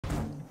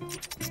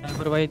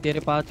पर भाई तेरे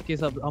पास के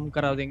सब हम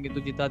करा देंगे, तू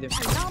जिता दे।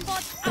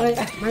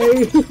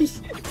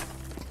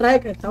 ट्राई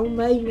करता हूँ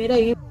भाई, मेरा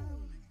एम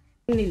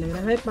नहीं लग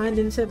रहा है 5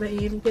 दिन से भाई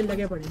एम के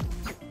लगे पड़े।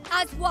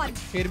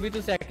 फिर भी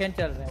तू सेकंड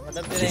चल रहा है,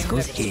 मतलब तेरा एम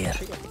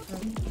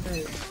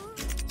है।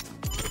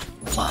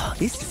 Wow,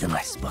 this is a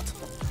nice spot.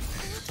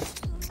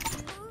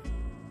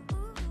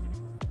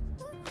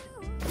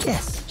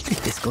 Yes,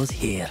 this goes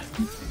here.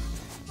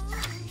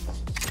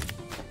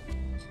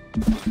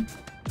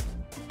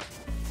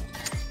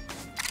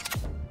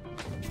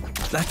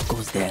 That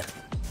goes there.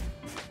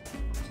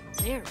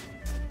 There.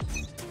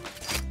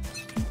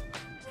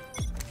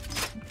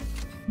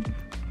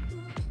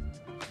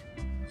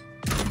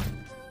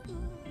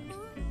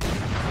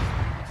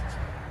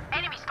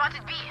 Enemy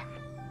spotted B.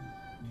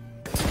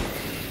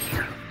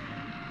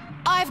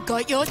 I've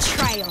got your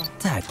trail.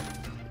 Tag.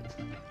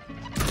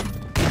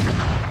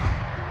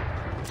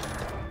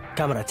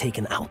 Camera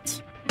taken out.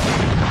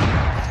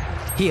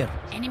 Here.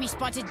 Enemy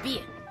spotted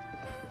B.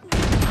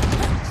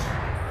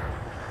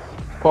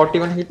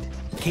 41 hit.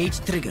 Cage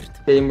triggered.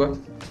 Chamber.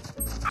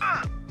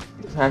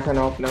 Has an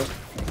off now.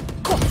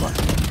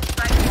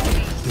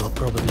 You're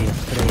probably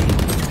afraid.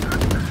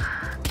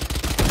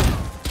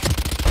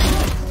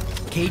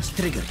 Cage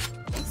triggered.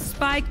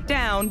 Spike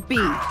down B.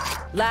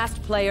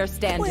 Last player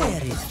standing.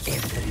 Where is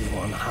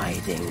everyone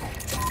hiding?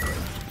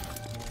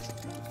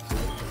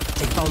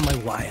 They found my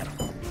wire.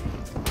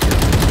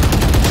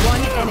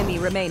 One enemy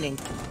remaining.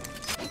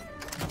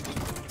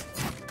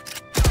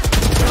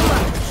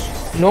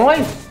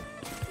 Nice.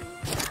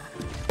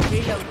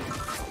 Reload.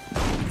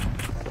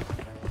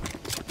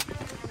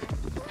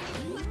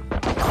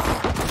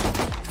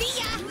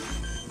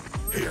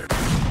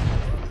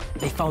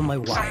 They found my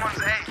wire.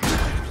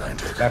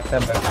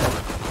 Backstab.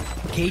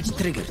 Cage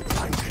triggered.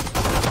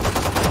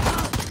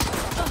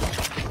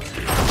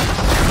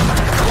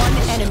 One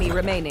enemy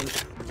remaining.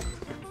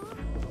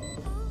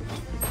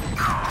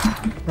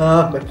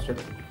 backstab.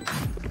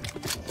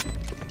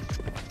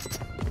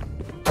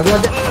 अगला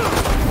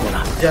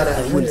जा रहा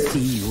है। I will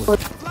see you.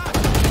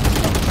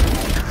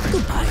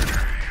 Goodbye.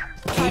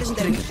 Cage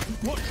triggered.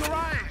 Watch your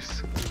eyes.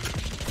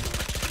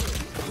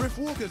 Rift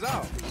Walker's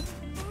out.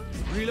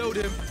 Reload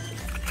him.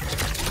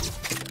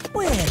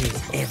 Where is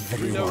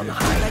everyone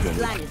hiding?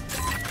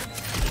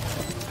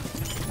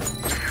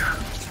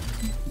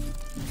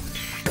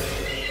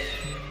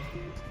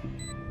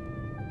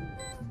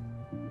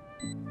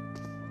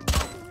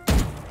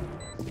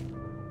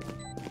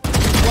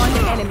 One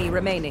enemy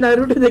remaining.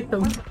 Naruto देखता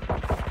हूँ।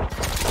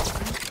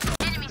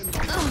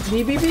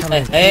 बीबी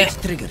Cage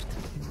triggered.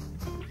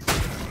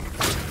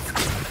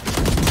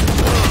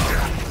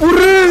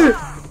 उरे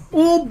ओ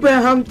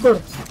भयंकर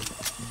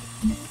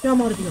क्या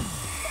मार दिया।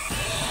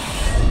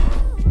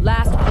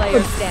 Last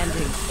player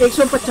standing.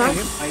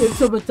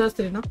 150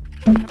 थे ना।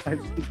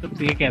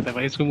 ये क्या था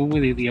भाई, इसको मुंह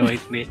में दे दिया भाई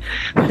इसने।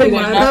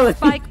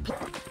 Spike.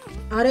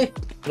 अरे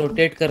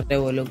रोटेट करते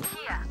हैं वो लोग।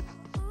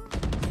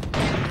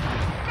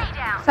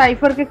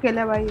 साइफर के किल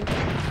है भाई,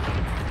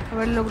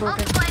 वो लोग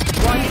रोटे।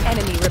 One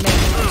enemy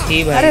remaining.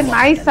 ठीक भाई। अरे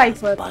नाइस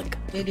साइफर।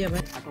 दे दिया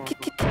भाई।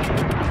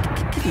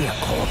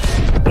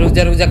 रुक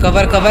जा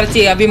कवर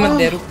चाहिए, अभी मत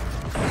दे, रुक।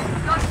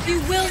 You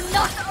will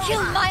not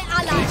kill my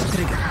ally.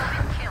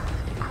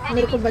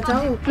 मेरे को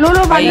बचाओ।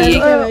 लो भाई,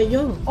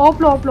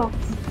 ओप लो।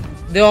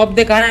 दे ऑफ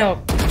दे, कहाँ है ऑफ?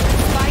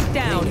 Spike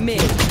down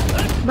mid.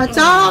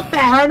 बचाओ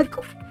पहड़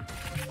को।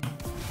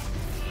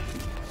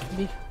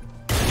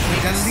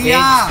 जल्दी आ।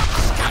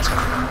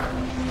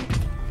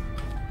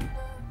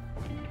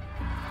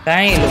 कहाँ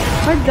है लोग?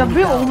 भाई जब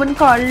भी ओमन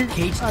का अल्ट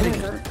ये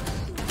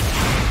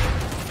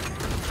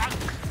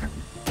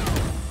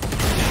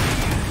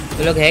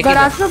लोग है क्या?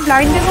 गराज में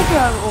ब्लाइंड देखो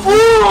क्या।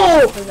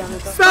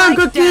 स्पैम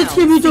का केज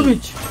के बीचों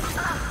बीच।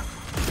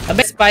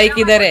 अबे स्पाइक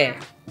किधर है?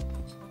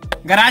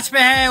 गराज पे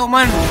है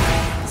ओमन।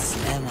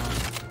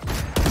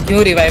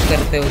 क्यों रिवाइव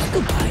करते हो उसको?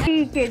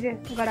 केजे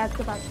गराज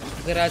के पास।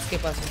 गराज के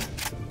पास।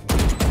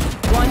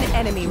 One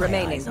enemy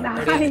remaining.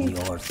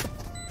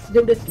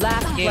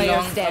 Last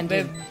player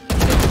standing.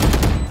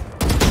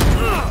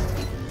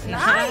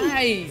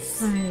 Nice.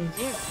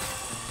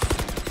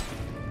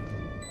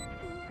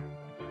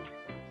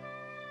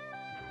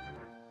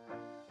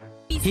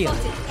 Here.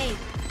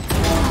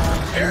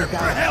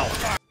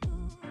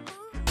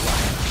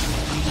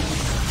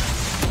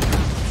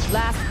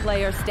 Last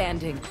player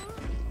standing.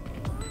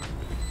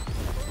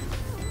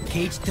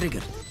 Cage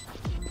triggered.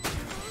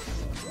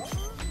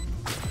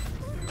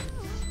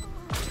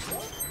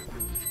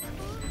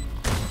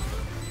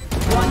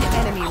 One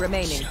enemy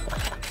remaining.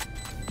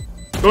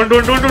 Don't.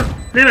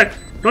 Play that.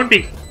 Don't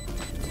peek.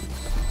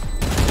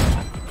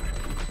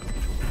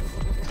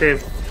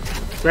 Save.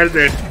 Well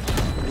played.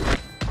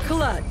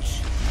 Clutch.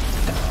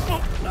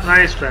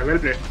 Nice try. Well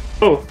played.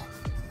 Oh,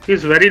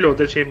 he's very low.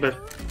 The chamber.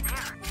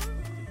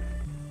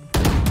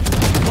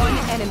 One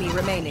enemy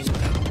remaining.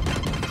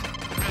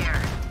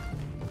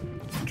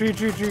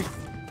 Tree.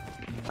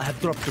 I have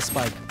dropped the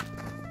spike.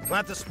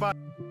 Plant the spot.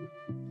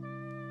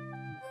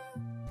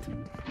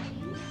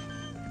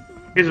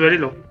 He's very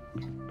low.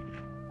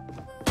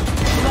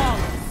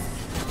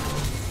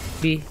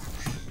 B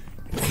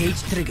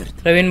Cage triggered.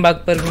 Praveen बाग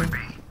पर हूँ।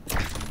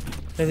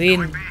 प्रवीण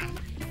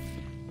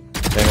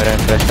मेरा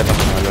interest खत्म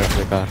होने वाला है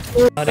बेकार।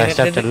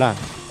 ऐसा चल रहा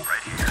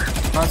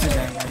कहां से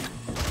जाएगा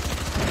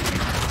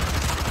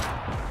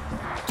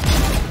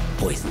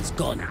Poison's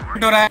gone.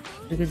 हो रहा है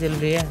ठीक चल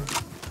रही है।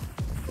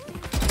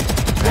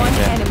 One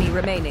enemy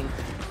remaining.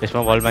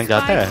 इसमें वॉल बैंक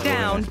जाता Spike है।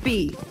 down B.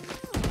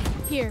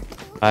 Here.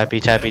 हाँ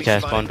पीछे है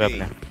स्पॉन पे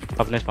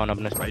अपने स्पॉन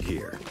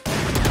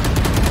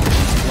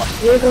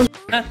ये कौन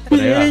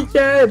ये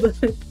क्या है बस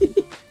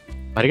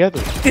मर गया तू।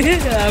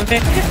 अबे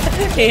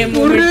एम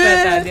मोमेंट पे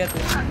हटा दिया तू।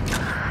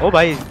 ओ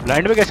भाई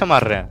ब्लाइंड में कैसे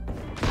मार रहे हैं?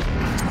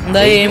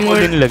 नहीं एक एम भी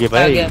गोली नहीं लगी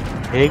भाई, गया।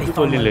 एक भी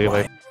गोली नहीं लगी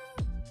भाई।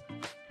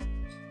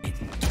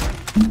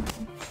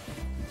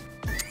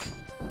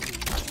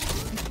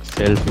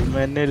 सेल्फी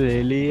मैंने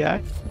ले लिया।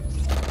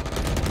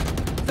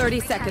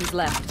 30 seconds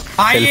left.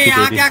 भाई ये सेल्फी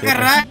यहाँ दे दी क्या इसको। कर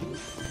रहा है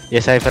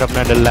ये साइफर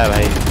अपना डल्ला है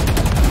भाई।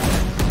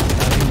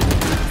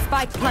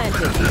 Spike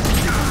planted.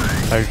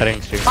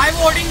 Altering streak. भाई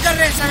वो ओडिंग कर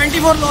रहे हैं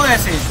 74 लो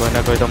ऐसे कोई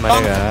ना कोई तो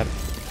मरेगा यार।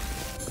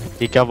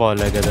 ये क्या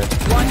बॉल है गदर?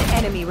 One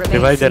enemy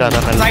रिवाइव दे remaining. रहा था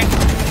मैं।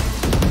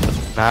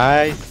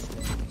 नाइस।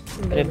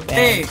 ए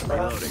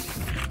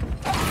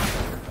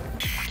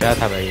क्या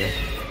था भाई ये?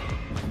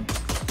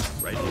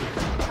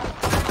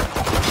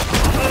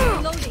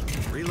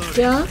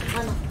 क्या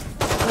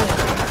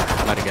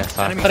मर गया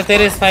साथ। पर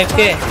तेरे इस 5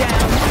 के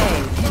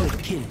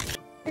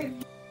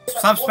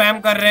सब स्पैम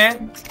कर रहे हैं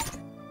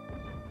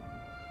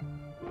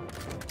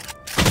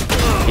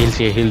हील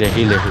से हील दे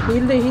हिल दे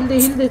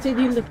से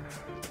हिल दे।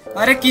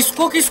 अरे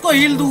किसको किसको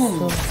हील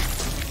दूं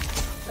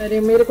अरे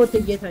मेरे को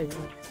चाहिए था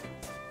यार।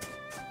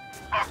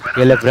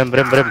 ये ले ब्रम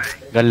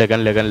गन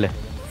ले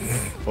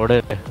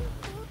ओड़े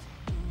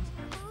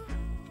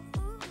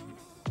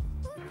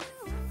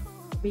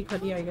भी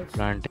खाली आएगा।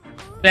 प्लांट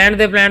प्लांट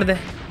दे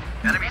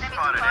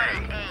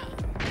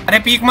अरे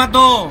पीक मत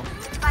दो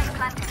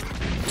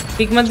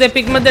पिक मत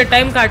दे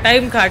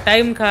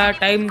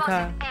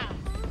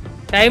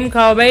टाइम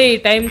खाओ भाई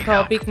टाइम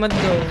खाओ पिक मत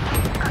दो।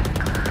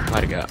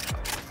 मर गया।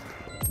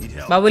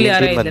 बाबुली आ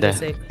रहा है तीन इधर बंदे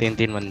से।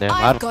 तीन बंदे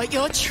I've मार got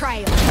your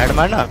trail. हेड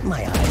मारना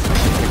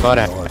एक और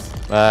है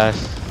बस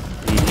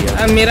easy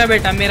है। मेरा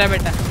बेटा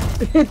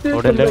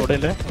उड़े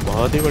ले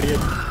बहुत ही बढ़िया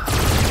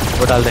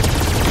वो डाल दे।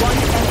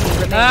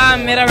 हाँ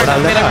मेरा बेटा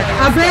अबे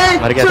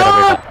मर गया तेरा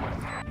बेटा।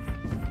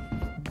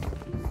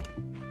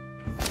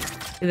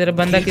 इधर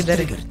बंदा किधर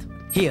है?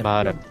 Here.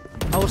 बाहर है।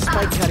 Our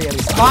spike carrier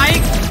is भाई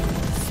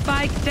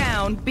Spike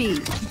down B.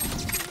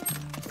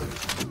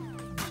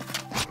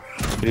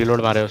 रीलोड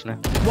मारे उसने।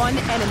 One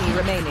enemy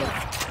remaining.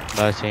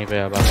 बस यहीं पे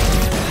है बस।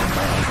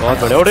 बहुत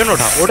बड़े ओडन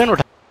उठा।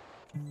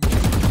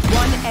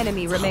 One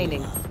enemy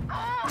remaining.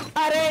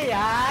 अरे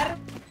यार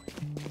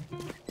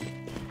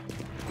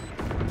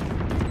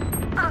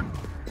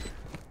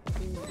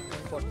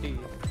 40।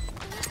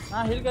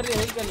 हाँ हील कर लिया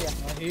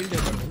हील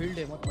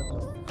दे मत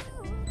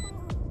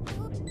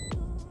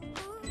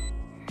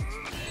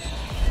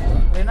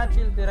रहना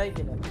चिल तेरा ही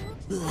किला।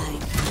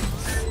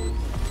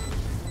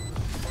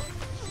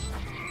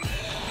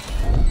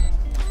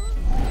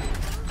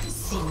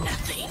 see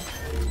nothing.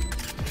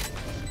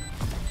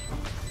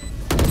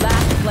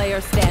 Last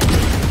player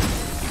standing.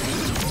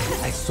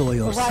 I saw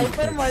your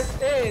cipher secret.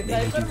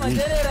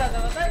 मजे ले रहा था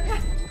पता है क्या?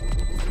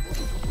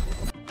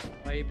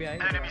 वहीं पे आए।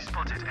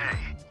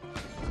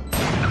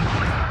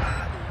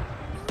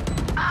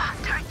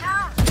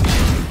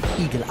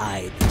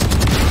 Eagle-eyed.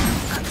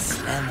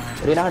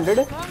 Arena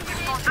 100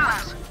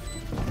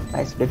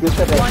 nice defuse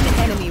कर रहे हैं। One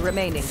enemy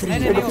remaining.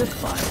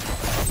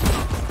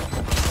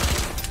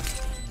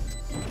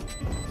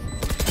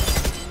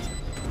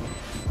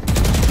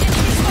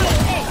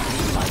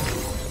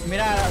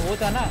 मेरा वो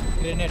था ना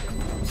ग्रेनेड।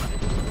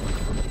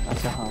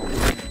 अच्छा हाँ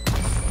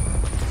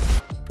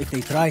If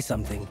they try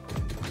something,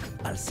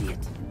 I'll see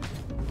it.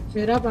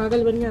 मेरा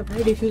पागल बन गया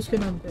भाई डिफ्यूज के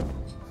नाम पे।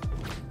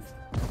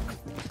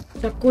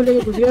 चक्कू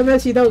लेके घुस गया मैं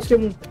सीधा उसके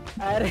मुंह पे।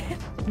 अरे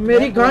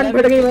मेरी गांड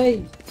फट गई भाई।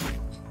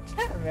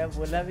 मैं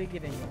बोला भी कि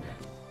नहीं।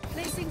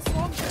 Placing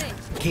swarm grenade.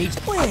 Cage,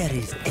 where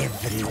is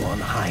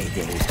everyone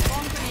hiding?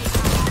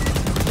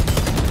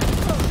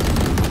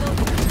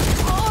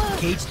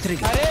 Cage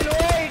trigger. अरे लो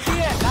 80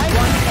 है।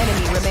 One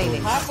enemy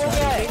remaining. हाफ हो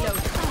गया है।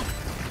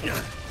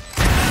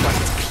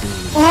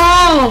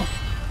 ओह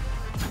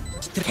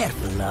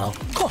Careful now.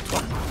 Caught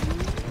one.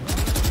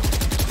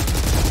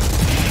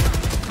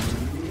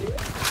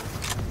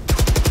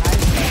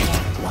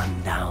 One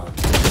down.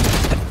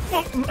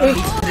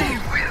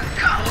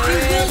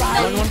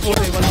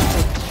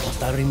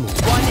 Hostile removed.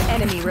 One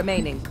enemy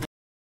remaining.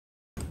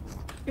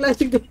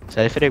 Classic दे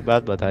साइफर एक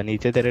बात बता,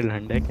 नीचे तेरे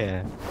लंडे क्या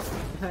है?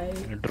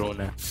 भाई। ड्रोन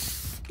है।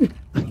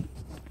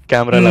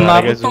 कैमरा लगा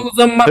के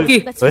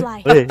Let's fly.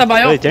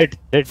 ओए जेट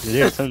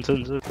सुन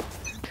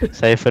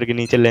साइफर के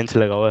नीचे लेंस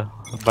लगा हुआ है।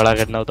 बड़ा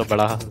करना हो तो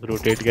बड़ा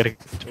रोटेट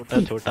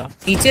करके छोटा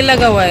पीछे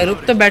लगा हुआ है।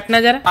 रुक तो बैठना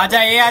जरा।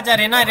 आजा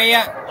रेना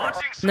रेया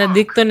ना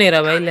दिख तो नहीं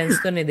रहा भाई लेंस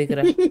तो नहीं दिख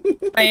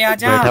रहा। ये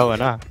आजा बैठा हुआ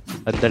ना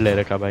अंदर ले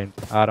रखा भाई।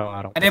 आ रहा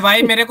हूँ अरे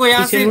भाई मेरे को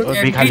यहाँ से भी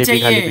एंट्री खाली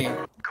चाहिए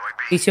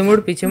पीछे मुड़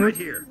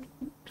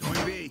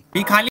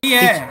बी खाली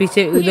है।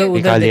 पीछे उधर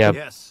उधर खाली देखो।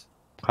 अब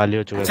खाली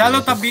हो चुका है। चलो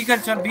तब बी कर,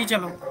 चल बी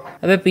चलो।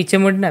 अबे पीछे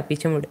मुड़ना,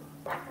 पीछे मुड़।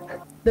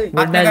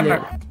 हाथ में करना।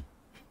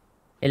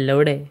 ये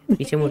लौड़े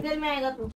पीछे मुड़।